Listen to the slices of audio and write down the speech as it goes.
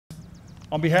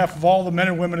On behalf of all the men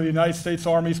and women of the United States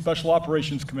Army Special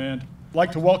Operations Command, I'd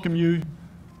like to welcome you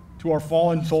to our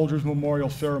Fallen Soldiers Memorial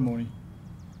Ceremony.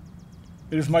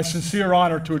 It is my sincere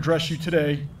honor to address you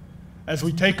today as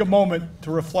we take a moment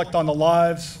to reflect on the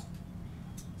lives,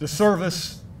 the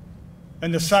service,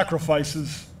 and the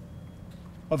sacrifices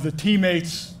of the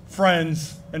teammates,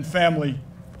 friends, and family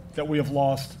that we have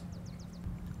lost.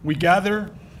 We gather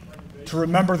to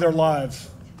remember their lives,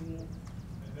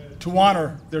 to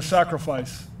honor their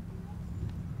sacrifice,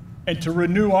 and to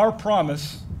renew our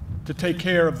promise to take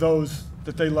care of those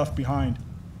that they left behind.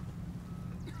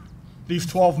 These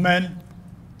 12 men,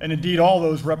 and indeed all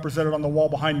those represented on the wall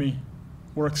behind me,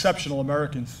 were exceptional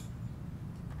Americans.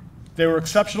 They were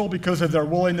exceptional because of their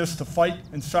willingness to fight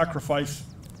and sacrifice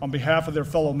on behalf of their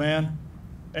fellow man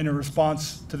and in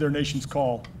response to their nation's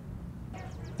call.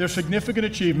 Their significant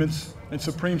achievements and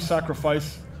supreme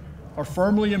sacrifice are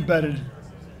firmly embedded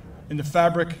in the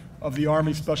fabric of the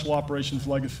Army Special Operations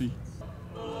legacy.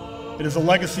 It is a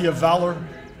legacy of valor,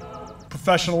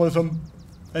 professionalism,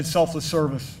 and selfless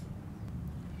service.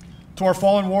 To our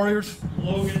fallen warriors,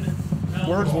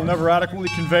 words will never adequately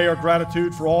convey our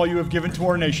gratitude for all you have given to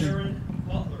our nation,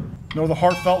 nor the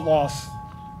heartfelt loss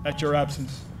at your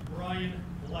absence.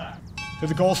 To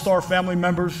the Gold Star family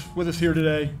members with us here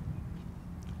today,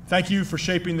 thank you for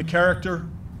shaping the character,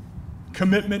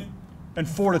 commitment, and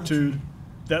fortitude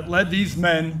that led these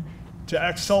men to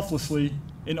act selflessly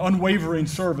in unwavering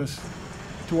service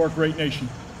to our great nation.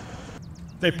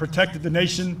 They protected the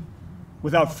nation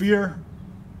without fear,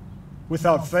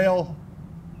 without fail,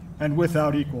 and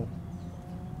without equal.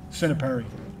 Sine Pari.